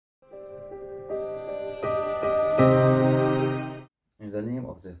the name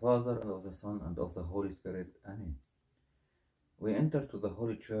of the Father, and of the Son, and of the Holy Spirit. Amen. We enter to the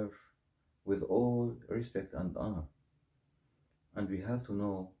Holy Church with all respect and honor, and we have to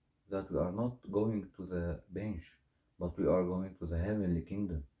know that we are not going to the bench, but we are going to the heavenly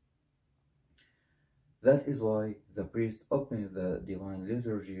kingdom. That is why the priest opened the divine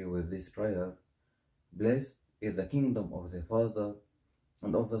liturgy with this prayer: Blessed is the kingdom of the Father,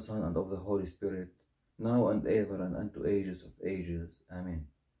 and of the Son, and of the Holy Spirit, now and ever, and unto ages of ages. Amen.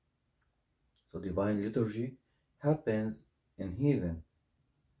 So divine liturgy happens in heaven,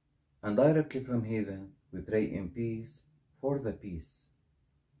 and directly from heaven we pray in peace for the peace.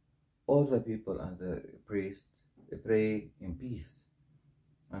 All the people and the priest pray in peace,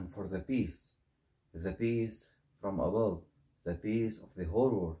 and for the peace from above, the peace of the whole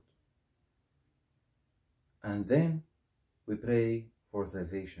world. And then we pray for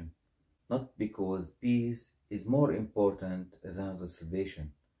salvation, not because peace is more important than the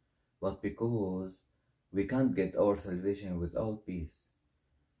salvation, but because we can't get our salvation without peace.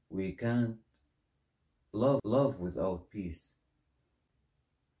 We can't love without peace,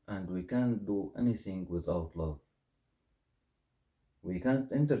 and we can't do anything without love. We can't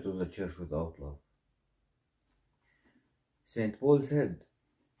enter to the church without love. St. Paul said,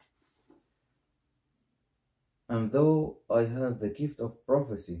 "And though I have the gift of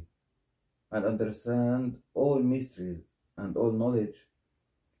prophecy, and understand all mysteries and all knowledge,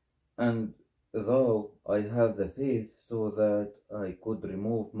 and though I have the faith so that I could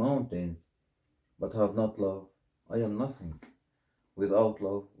remove mountains, but have not love, I am nothing." Without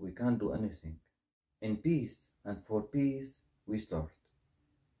love, we can't do anything. In peace and for peace, we start.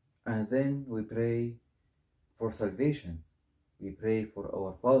 And then we pray for salvation. We pray for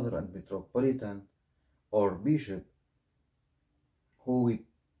our Father and Metropolitan or Bishop, who we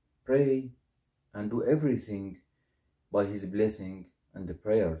pray and do everything by his blessing and the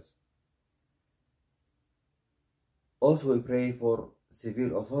prayers. Also, we pray for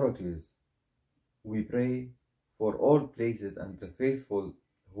civil authorities. We pray for all places and the faithful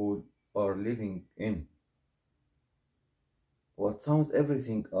who are living in. What sums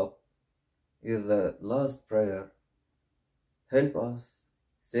everything up is the last prayer: help us,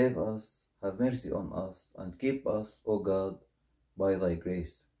 save us, have mercy on us, and keep us, O God, by thy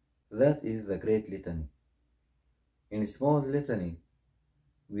grace. That is the great litany. In a small litany,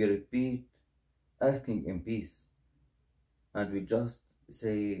 we repeat asking in peace, and we just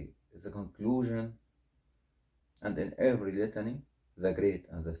say the conclusion. And in every litany, the great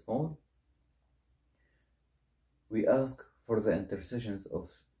and the small, we ask for the intercessions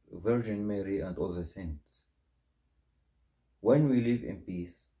of Virgin Mary and all the saints. When we live in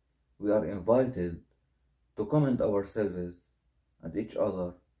peace, we are invited to commend ourselves and each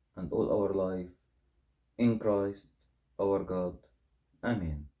other and all our life in Christ our God.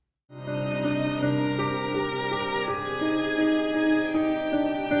 Amen.